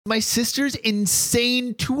My sister's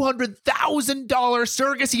insane $200,000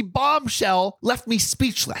 surrogacy bombshell left me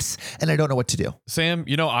speechless, and I don't know what to do. Sam,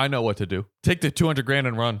 I know what to do. Take the 200 grand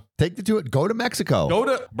and run. Go to Mexico.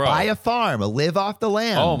 Bro. Buy a farm, live off the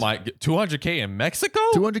land. Oh my, 200K in Mexico?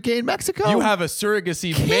 200K in Mexico? You have a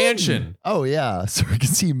surrogacy mansion. Oh yeah,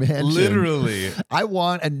 surrogacy mansion. Literally. I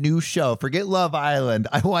want a new show. Forget Love Island.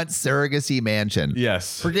 I want surrogacy mansion.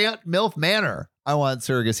 Yes. Forget MILF Manor. I want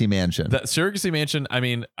surrogacy mansion. That surrogacy mansion,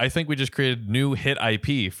 I think we just created new hit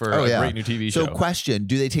IP for a great new TV show. So question,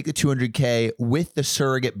 do they take the 200K with the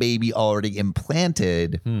surrogate baby already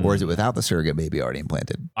implanted, or is it without the surrogate baby already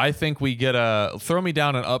implanted? I think we get throw me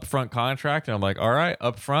down an upfront contract, and I'm like, all right,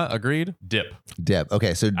 upfront, agreed, dip.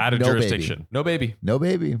 Okay, so out of jurisdiction. No baby. No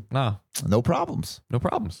baby. No. No problems. No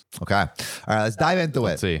problems. Okay. All right, let's dive into it.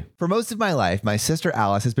 Let's see. For most of my life, my sister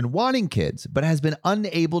Alice has been wanting kids, but has been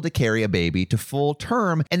unable to carry a baby to full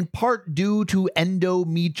term, in part due to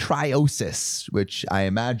endometriosis, which I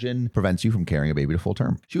imagine prevents you from carrying a baby to full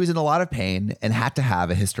term. She was in a lot of pain and had to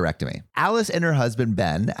have a hysterectomy. Alice and her husband,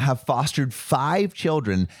 Ben, have fostered 5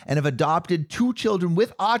 children and have adopted 2 children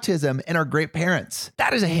with autism and are great parents.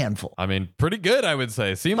 That is a handful. Pretty good, I would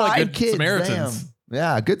say. Seem like good kids, Samaritans. Damn.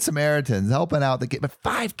 Yeah, good Samaritans helping out the kid. But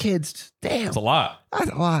 5 kids, damn. That's a lot. That's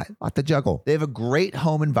a lot to juggle. They have a great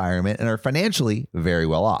home environment and are financially very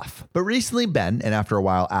well off. But recently, Ben, and after a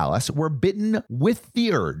while, Alice, were bitten with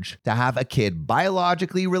the urge to have a kid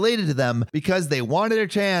biologically related to them because they wanted a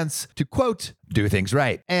chance to, quote, do things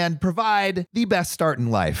right and provide the best start in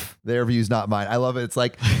life. Their views, not mine. I love it. It's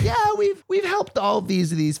like, yeah, we've helped all of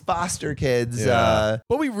these foster kids. Yeah.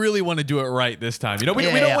 But we really want to do it right this time. We don't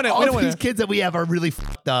want to. All these kids that we have are really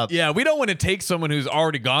fucked up. Yeah, we don't want to take someone who's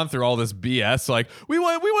already gone through all this BS. Like we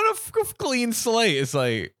want a clean slate. It's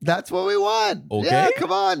like that's what we want. Okay, yeah,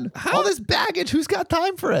 come on. All this baggage. Who's got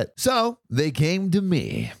time for it? So they came to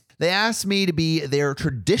me. They asked me to be their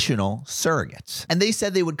traditional surrogates, and they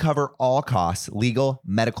said they would cover all costs, legal,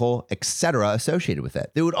 medical, etc., associated with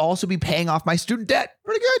it. They would also be paying off my student debt.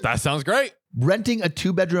 Pretty good. That sounds great. Renting a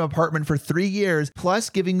 2-bedroom apartment for 3 years, plus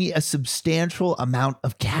giving me a substantial amount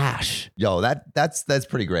of cash. Yo, that's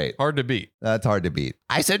pretty great. Hard to beat. That's hard to beat.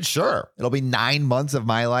 I said, sure. It'll be 9 months of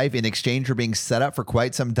my life in exchange for being set up for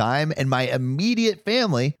quite some time. And my immediate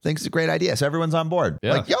family thinks it's a great idea. So everyone's on board.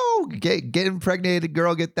 Yeah. Like, yo, get impregnated,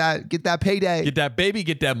 girl, get that payday. Get that baby,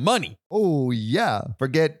 get that money. Oh, yeah.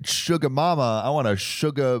 Forget sugar mama. I want a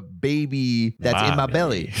sugar baby that's in my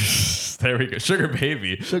belly. There we go. Sugar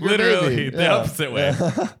baby. Sugar Literally baby. the opposite way.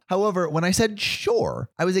 However, when I said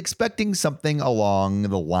sure, I was expecting something along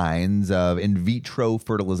the lines of in vitro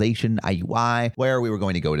fertilization, IUI, where we were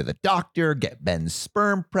going to go to the doctor, get Ben's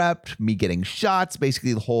sperm prepped, me getting shots,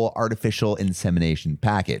 basically the whole artificial insemination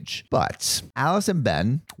package. But Alice and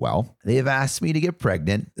Ben, well, they've asked me to get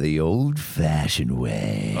pregnant the old-fashioned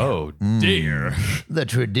way. Oh, dear. The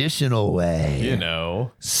traditional way.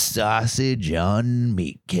 Sausage on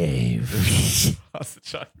meat cave.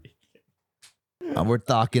 We're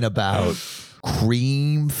talking about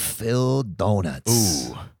cream-filled donuts.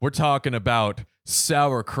 Ooh, we're talking about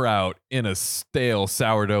sauerkraut in a stale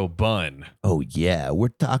sourdough bun. Oh, yeah. We're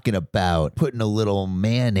talking about putting a little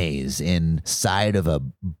mayonnaise inside of a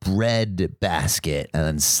bread basket and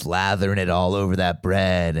then slathering it all over that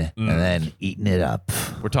bread and then eating it up.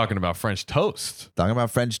 We're talking about French toast. Talking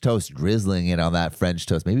about French toast, drizzling it on that French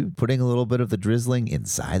toast. Maybe putting a little bit of the drizzling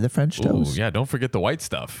inside the French toast. Yeah, don't forget the white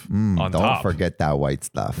stuff on top. Don't forget that white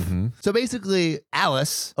stuff. So basically,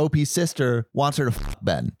 Alice, OP's sister, wants her to f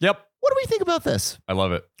Ben. Yep. What do we think about this? I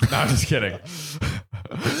love it. No, I'm just kidding.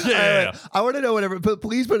 Yeah. I want to know whatever, but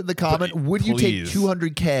please put in the comment, would you take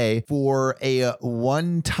 $200K for a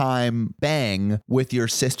one-time bang with your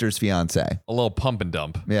sister's fiance? A little pump and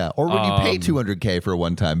dump. Yeah. Or would you pay $200K for a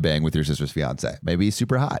one-time bang with your sister's fiance? Maybe he's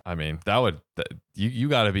super hot. I mean, that would... You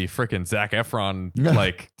got to be freaking Zac Efron,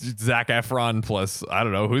 like Zac Efron plus, I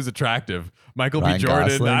don't know, who's attractive? Michael B. Jordan.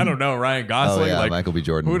 Gosling? I don't know. Ryan Gosling. Oh, yeah, like, Michael B.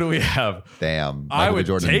 Jordan. Who do we have? Damn. I would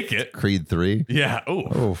take it. Creed 3. Yeah.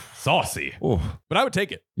 Oh, saucy. Ooh. But I would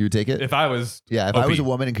take it. You would take it? If I was if I was a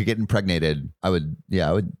woman and could get impregnated, I would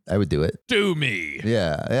do it. Do me.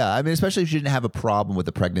 Yeah. I mean, especially if you didn't have a problem with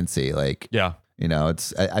the pregnancy. Like, yeah.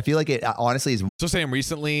 I feel like it honestly is. So Sam,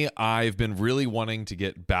 recently I've been really wanting to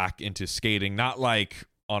get back into skating, not like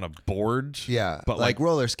on a board. Yeah. But like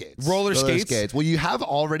roller skates. Roller skates. Well, you have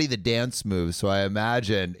already the dance moves. So I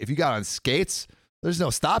imagine if you got on skates, there's no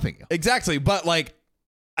stopping you. Exactly. But like,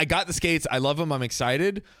 I got the skates. I love them. I'm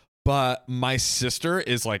excited. But my sister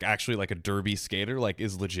is like actually like a derby skater, like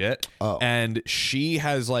is legit. Oh. And she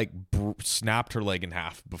has like snapped her leg in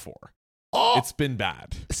half before. Oh. It's been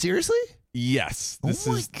bad. Seriously? Yes. This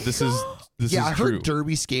Oh is my this God. is I true. heard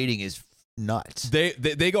derby skating is nuts. They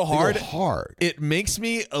go hard. They go hard. It makes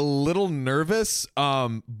me a little nervous,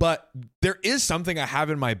 but there is something I have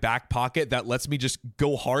in my back pocket that lets me just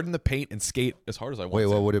go hard in the paint and skate as hard as I want. Wait, to.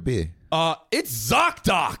 what would it be? It's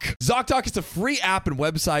ZocDoc. ZocDoc is a free app and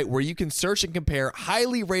website where you can search and compare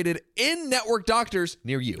highly rated in-network doctors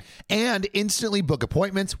near you. And instantly book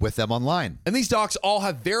appointments with them online. And these docs all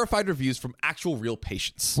have verified reviews from actual real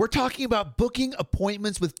patients. We're talking about booking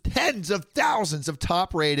appointments with tens of thousands of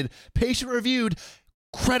top-rated, patient-reviewed,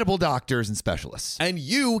 credible doctors and specialists. And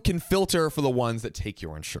you can filter for the ones that take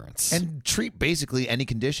your insurance. And treat basically any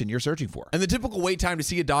condition you're searching for. And the typical wait time to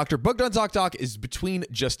see a doctor booked on ZocDoc is between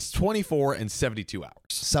just 24 and 72 hours.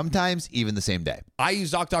 Sometimes even the same day. I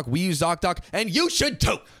use ZocDoc, we use ZocDoc, and you should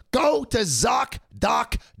too. Go to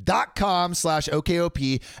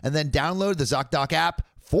ZocDoc.com/OKOP and then download the ZocDoc app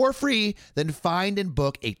for free. Then find and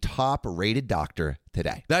book a top-rated doctor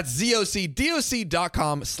today. That's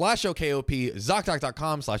ZocDoc.com/OKOP,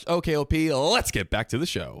 ZocDoc.com/OKOP. Let's get back to the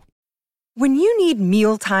show. When you need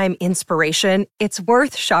mealtime inspiration, it's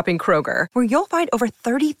worth shopping Kroger, where you'll find over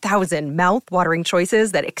 30,000 mouth-watering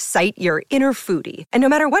choices that excite your inner foodie. And no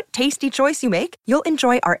matter what tasty choice you make, you'll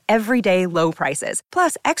enjoy our everyday low prices,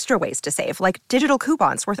 plus extra ways to save, like digital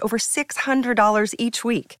coupons worth over $600 each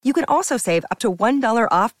week. You can also save up to $1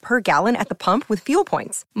 off per gallon at the pump with fuel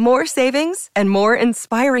points. More savings and more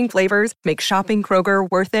inspiring flavors make shopping Kroger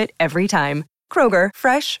worth it every time. Kroger,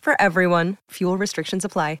 fresh for everyone. Fuel restrictions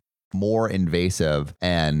apply. More invasive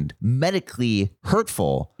and medically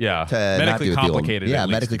hurtful. Yeah. To Medically not do it complicated, The at old,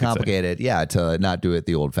 least, medically you could say. complicated. Yeah, to not do it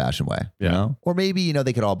the old-fashioned way. You Yeah. know? Or maybe,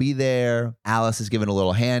 they could all be there. Alice is giving a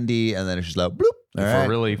little handy, and then it's just like, bloop. All If right, we're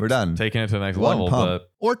really we're done. taking it to the next One level. pump. But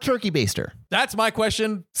Or turkey baster. that's my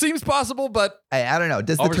question. Seems possible, but I don't know.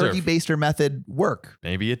 Does the I'll turkey reserve. baster method work?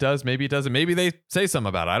 maybe it does. Maybe it doesn't. Maybe they say something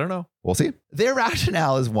about it. I don't know. We'll see. Their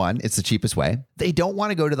rationale is 1, it's the cheapest way. They don't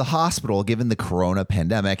want to go to the hospital given the corona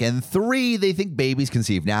pandemic. And 3, they think babies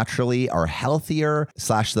conceived naturally are healthier /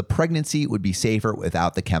 the pregnancy would be safer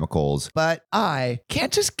without the chemicals. But I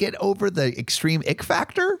can't just get over the extreme ick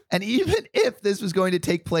factor. And even if this was going to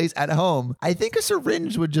take place at home, I think a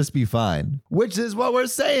syringe would just be fine, which is what we're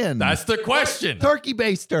saying. That's the question. Turkey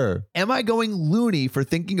baster. Am I going loony for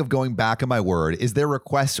thinking of going back on my word? Is their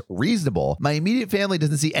request reasonable? My immediate family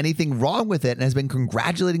doesn't see anything wrong with it and has been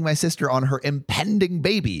congratulating my sister on her impending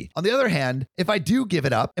baby. On the other hand, if I do give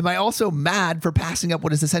it up, am I also mad for passing up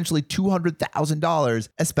what is essentially $200,000,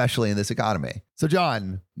 especially in this economy? So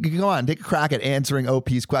John, go on, take a crack at answering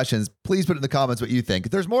OP's questions. Please put in the comments what you think.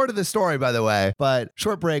 There's more to this story, by the way, but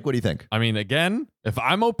short break. What do you think? I mean, again, if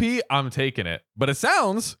I'm OP, I'm taking it. But it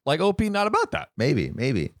sounds like OP not about that. Maybe.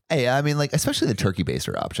 Hey, I mean, especially the turkey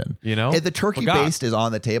baster option. If the turkey baste is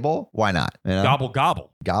on the table, why not? Gobble,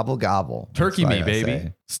 gobble. Gobble, gobble. Turkey That's me, what I baby.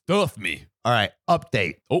 say. Stuff me. All right,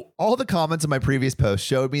 update. Oh. All the comments on my previous post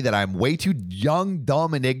showed me that I'm way too young,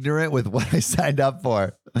 dumb, and ignorant with what I signed up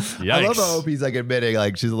for. Yikes. I love how OP's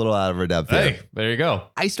admitting she's a little out of her depth Hey, here. there you go.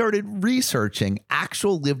 I started researching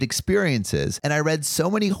actual lived experiences, and I read so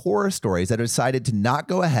many horror stories that I decided to not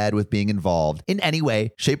go ahead with being involved in any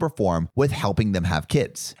way, shape, or form with helping them have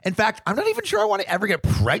kids. In fact, I'm not even sure I want to ever get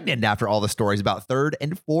pregnant after all the stories about 3rd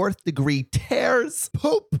and 4th degree tears,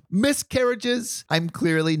 poop, miscarriages. I'm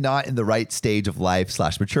clearly not in the right stage of life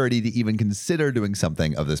 / maturity to even consider doing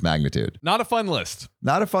something of this magnitude. Not a fun list.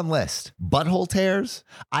 Not a fun list. Butthole tears.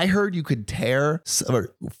 I heard you could tear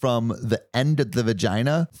from the end of the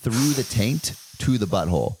vagina through the taint to the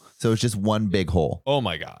butthole. So it's just one big hole. Oh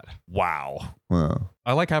my God. Wow. Wow.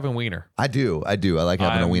 I like having wiener. I do. I like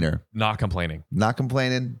having a wiener. Not complaining. Not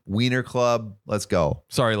complaining. Wiener club. Let's go.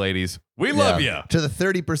 Sorry, ladies. We love you. To the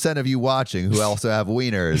 30% of you watching who also have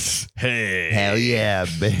wieners. Hey. Hell yeah,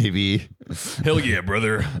 baby. Hell yeah,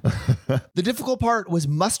 brother. The difficult part was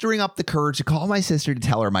mustering up the courage to call my sister to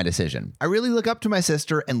tell her my decision. I really look up to my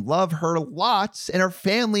sister and love her lots, and her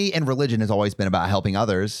family and religion has always been about helping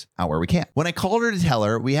others out where we can. When I called her to tell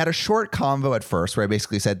her, we had a short convo at first where I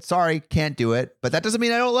basically said, sorry, can't do it, but that doesn't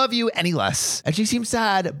mean I don't love you any less. And she seemed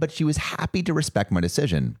sad, but she was happy to respect my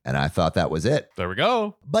decision. And I thought that was it. There we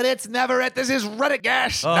go. But it's never it. This is Reddit,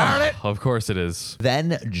 gosh darn it. Of course it is.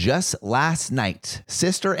 Then just last night,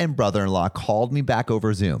 sister and brother-in-law brother-in-law called me back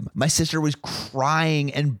over Zoom. My sister was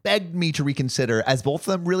crying and begged me to reconsider as both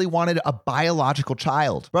of them really wanted a biological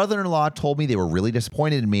child. Brother-in-law told me they were really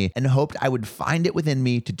disappointed in me and hoped I would find it within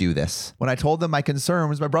me to do this. When I told them my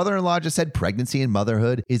concerns, my brother-in-law just said pregnancy and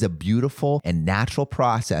motherhood is a beautiful and natural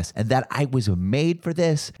process and that I was made for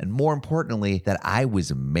this, and more importantly, that I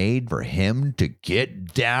was made for him to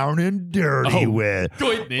get down and dirty with.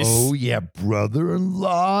 Goodness. Oh yeah,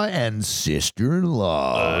 brother-in-law and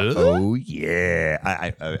sister-in-law. Oh yeah.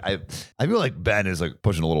 I feel like Ben is like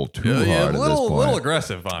pushing a little too hard at this point. A little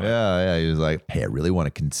aggressive on it. Yeah. He was like, hey, I really want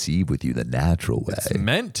to conceive with you the natural way. It's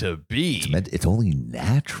meant to be. It's only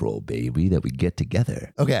natural, baby, that we get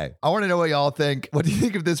together. Okay, I want to know what y'all think. What do you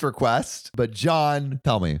think of this request? But John,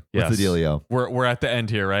 tell me, what's the dealio? We're at the end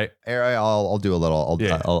here, right? I'll do a little.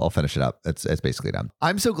 I'll finish it up. It's basically done.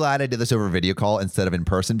 I'm so glad I did this over video call instead of in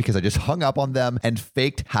person because I just hung up on them and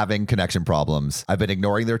faked having connection problems. I've been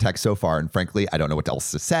ignoring their text so far, and frankly, I don't know what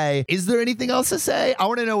else to say. Is there anything else to say? I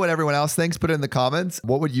want to know what everyone else thinks. Put it in the comments.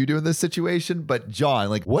 What would you do in this situation? But John,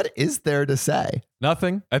 like, what is there to say?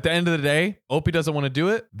 Nothing. At the end of the day, Opie doesn't want to do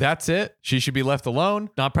it. That's it. She should be left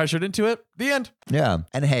alone, not pressured into it. The end. Yeah.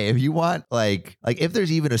 And hey, if you want, like if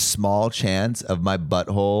there's even a small chance of my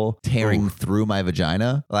butthole tearing through my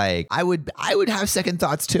vagina, like I would have second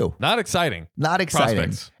thoughts too. Not exciting. Not exciting.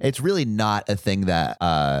 Prospects. It's really not a thing that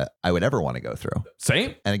I would ever want to go through.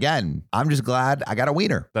 Same. And again, I'm just glad I got a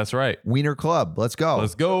wiener. That's right. Wiener Club. Let's go.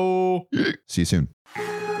 Let's go. See you soon.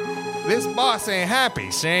 This boss ain't happy,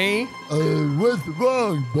 see? What's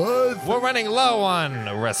wrong, bud? We're running low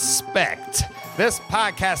on respect. This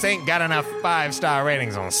podcast ain't got enough 5-star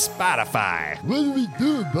ratings on Spotify. What do we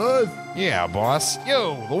do, bud? Yeah, boss.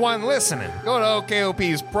 You, the one listening, go to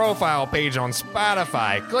OKOP's profile page on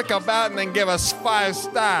Spotify, click about, and then give us 5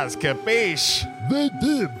 stars, capiche? They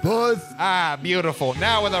did, boss. Ah, beautiful.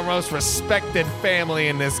 Now we're the most respected family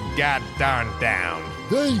in this goddamn town.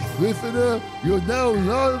 Thanks, listener. You're now an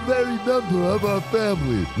honorary member of our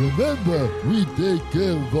family. Remember, we take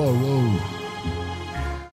care of our own.